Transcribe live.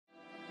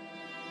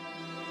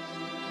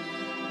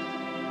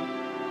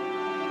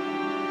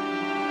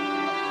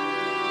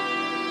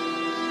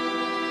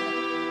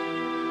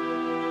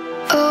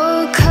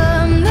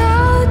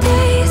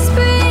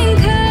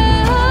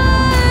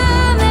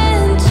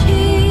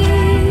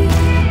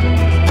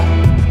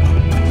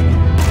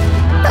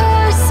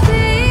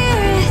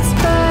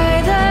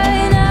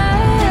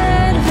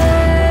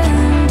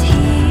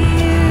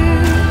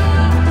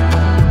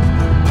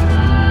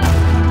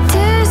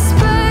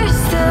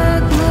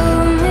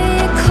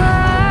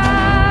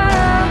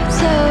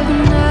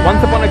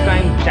Once upon a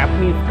time,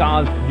 Japanese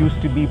cars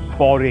used to be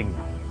boring.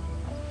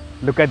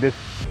 Look at this.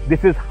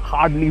 This is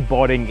hardly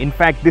boring. In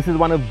fact, this is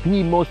one of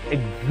the most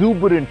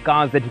exuberant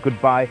cars that you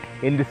could buy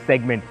in this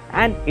segment,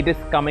 and it is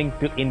coming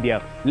to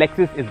India.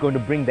 Lexus is going to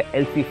bring the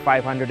LC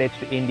 500H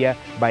to India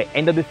by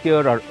end of this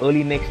year or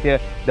early next year.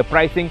 The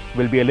pricing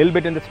will be a little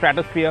bit in the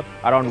stratosphere,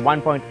 around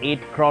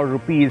 1.8 crore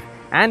rupees,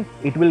 and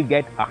it will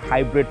get a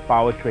hybrid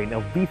powertrain,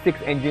 a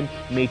V6 engine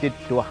mated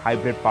to a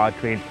hybrid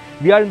powertrain.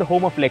 We are in the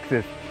home of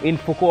Lexus in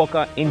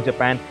Fukuoka in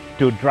Japan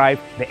to drive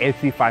the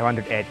LC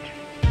 500H.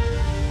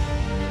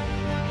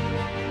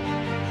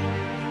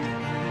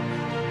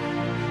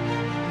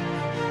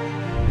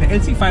 The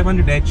LC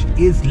 500H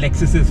is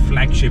Lexus's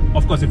flagship.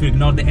 Of course, if you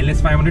ignore the LS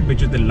 500,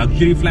 which is the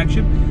luxury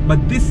flagship,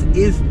 but this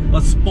is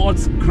a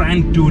sports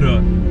grand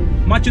tourer,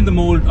 much in the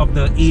mold of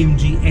the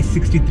AMG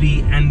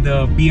S63 and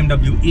the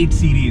BMW 8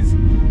 Series.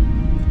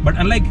 But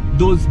unlike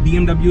those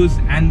BMWs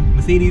and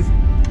Mercedes,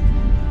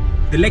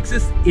 the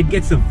Lexus, it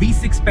gets a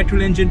V6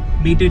 petrol engine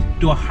mated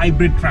to a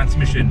hybrid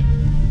transmission.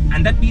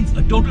 And that means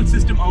a total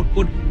system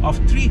output of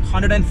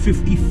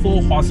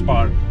 354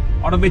 horsepower.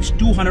 Out of which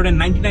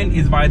 299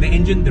 is via the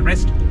engine, the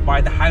rest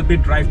via the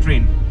hybrid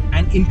drivetrain.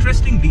 And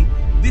interestingly,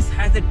 this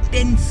has a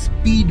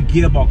 10-speed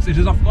gearbox. It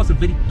is of course a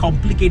very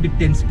complicated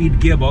 10-speed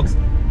gearbox,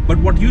 but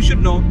what you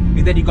should know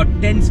is that you got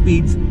 10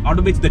 speeds, out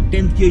of which the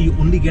 10th gear you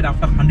only get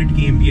after 100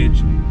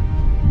 kmph.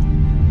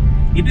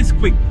 It is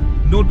quick,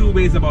 no two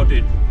ways about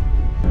it.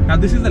 Now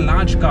this is a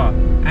large car,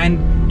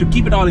 and to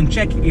keep it all in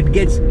check, it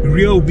gets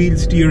rear wheel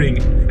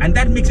steering, and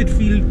that makes it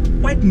feel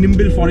quite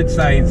nimble for its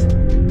size.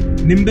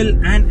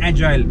 Nimble and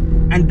agile,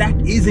 and that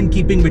is in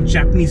keeping with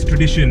Japanese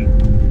tradition.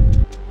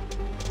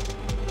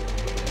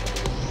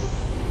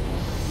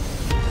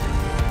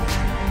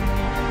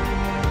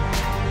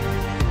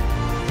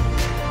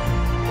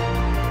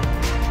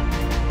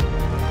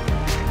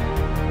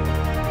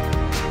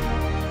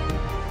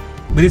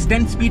 With this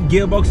 10-speed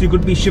gearbox, you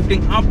could be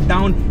shifting up,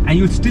 down, and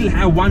you'll still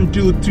have 1,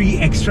 2, 3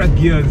 extra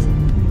gears.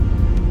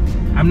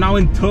 I'm now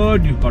in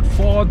third, you've got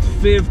fourth,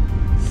 fifth,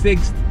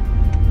 sixth.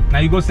 Now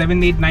you go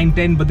 7, 8, 9,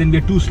 10, but then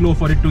we're too slow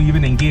for it to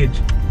even engage.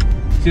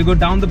 So you go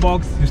down the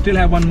box, you still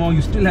have one more,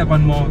 you still have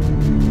one more.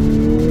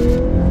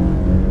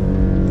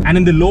 And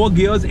in the lower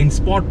gears, in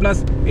Sport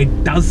Plus,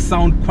 it does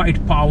sound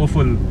quite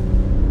powerful.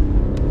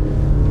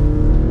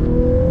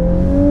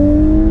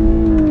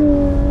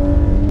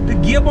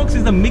 The gearbox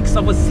is a mix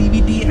of a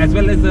CVT as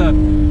well as a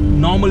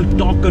normal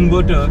torque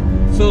converter.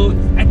 So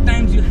at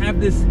times you have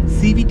this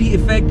CVT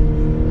effect,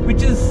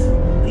 which is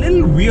a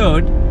little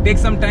weird,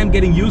 takes some time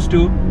getting used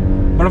to.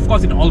 But of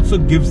course it also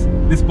gives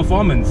this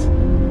performance.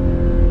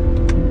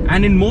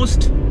 And in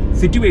most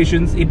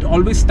situations, it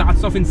always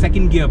starts off in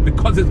second gear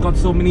because it's got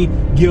so many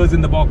gears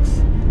in the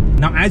box.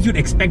 Now, as you'd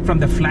expect from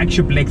the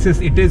flagship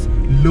Lexus, it is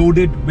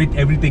loaded with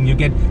everything. You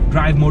get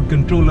drive mode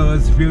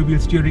controllers, rear wheel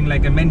steering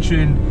like I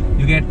mentioned,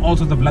 you get all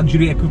sorts of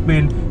luxury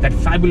equipment, that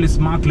fabulous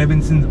Mark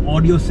Levinson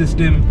audio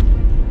system.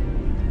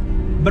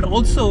 But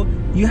also,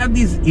 you have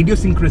these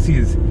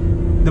idiosyncrasies.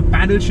 The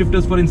paddle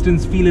shifters, for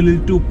instance, feel a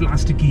little too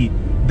plasticky.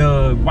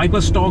 The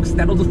wiper stalks,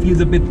 that also feels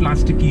a bit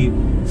plasticky.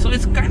 So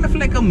it's kind of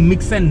like a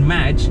mix and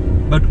match,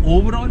 but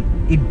overall,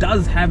 it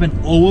does have an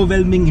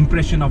overwhelming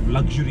impression of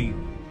luxury.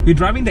 We're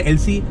driving the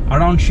LC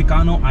around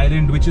Shikano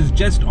Island, which is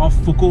just off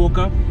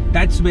Fukuoka.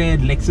 That's where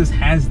Lexus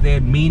has their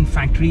main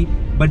factory.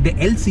 But the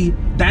LC,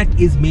 that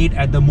is made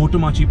at the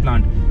Motomachi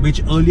plant,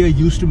 which earlier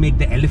used to make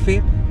the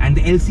LFA. And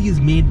the LC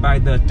is made by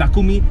the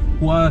Takumi,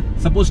 who are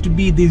supposed to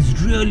be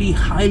these really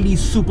highly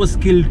super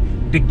skilled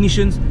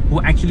technicians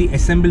who actually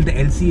assemble the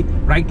LC.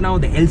 Right now,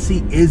 the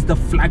LC is the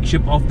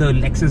flagship of the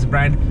Lexus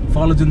brand,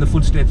 follows in the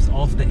footsteps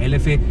of the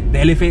LFA. The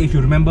LFA, if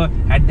you remember,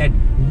 had that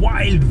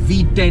wild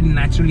V10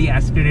 naturally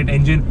aspirated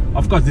engine.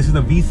 Of course, this is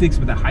a V6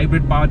 with a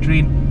hybrid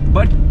powertrain,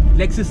 but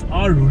Lexus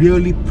are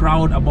really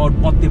proud about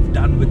what they've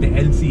done with the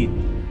LC.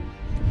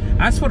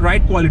 As for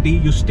ride quality,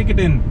 you stick it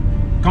in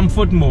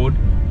comfort mode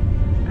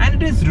and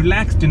it is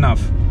relaxed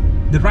enough.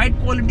 The ride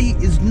quality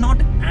is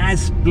not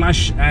as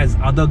plush as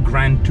other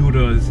grand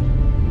tourers.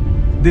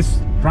 This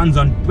runs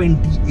on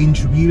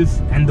 20-inch wheels,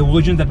 and the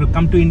versions that will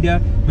come to India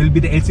will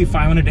be the LC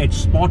 500H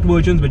Sport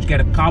versions, which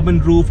get a carbon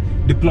roof,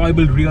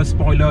 deployable rear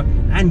spoiler,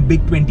 and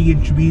big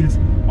 20-inch wheels.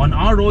 On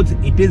our roads,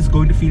 it is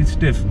going to feel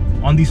stiff.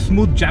 On the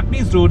smooth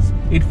Japanese roads,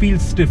 it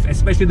feels stiff,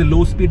 especially the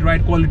low-speed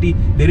ride quality.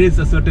 There is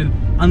a certain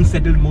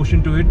unsettled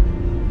motion to it.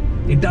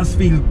 It does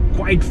feel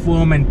quite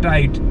firm and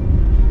tight,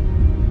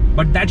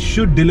 but that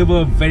should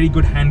deliver very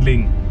good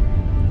handling.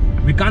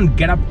 We can't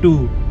get up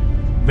to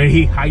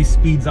very high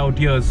speeds out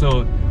here,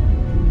 so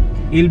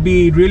it'll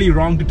be really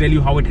wrong to tell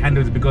you how it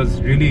handles because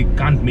really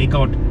can't make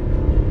out.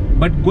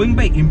 But going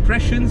by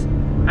impressions,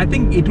 I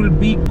think it will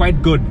be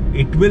quite good.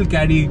 It will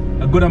carry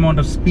a good amount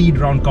of speed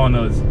around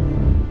corners.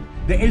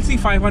 The LC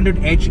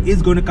 500H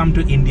is going to come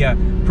to India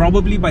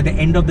probably by the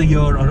end of the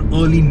year or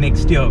early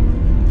next year.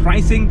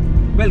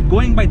 Pricing, well,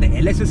 going by the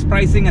LS's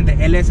pricing, and the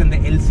LS and the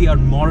LC are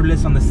more or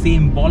less on the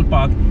same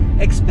ballpark,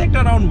 expect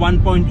around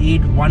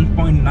 1.8,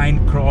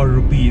 1.9 crore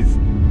rupees,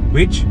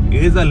 which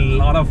is a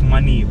lot of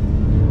money.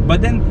 But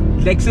then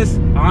Lexus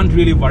aren't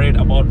really worried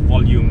about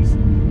volumes.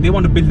 They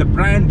want to build the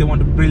brand, they want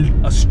to build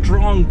a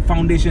strong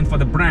foundation for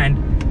the brand,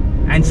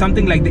 and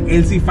something like the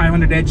LC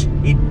 500H,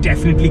 it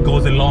definitely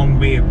goes a long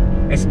way,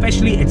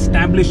 especially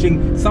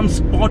establishing some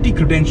sporty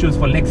credentials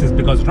for Lexus,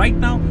 because right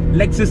now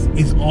Lexus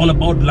is all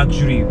about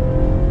luxury.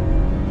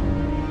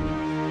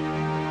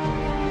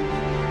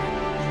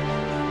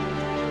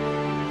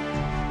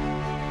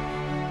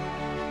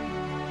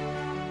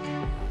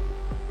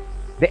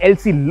 The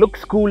LC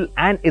looks cool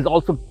and is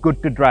also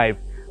good to drive.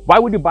 Why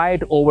would you buy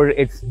it over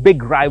its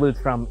big rivals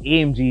from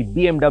AMG,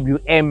 BMW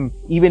M,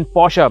 even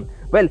Porsche?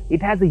 Well,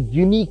 it has a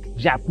unique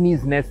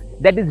Japanese-ness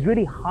that is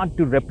really hard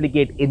to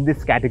replicate in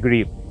this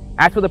category.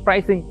 As for the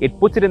pricing, it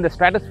puts it in the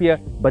stratosphere,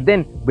 but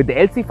then with the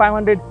LC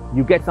 500,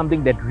 you get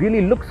something that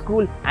really looks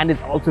cool and is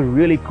also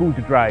really cool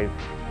to drive.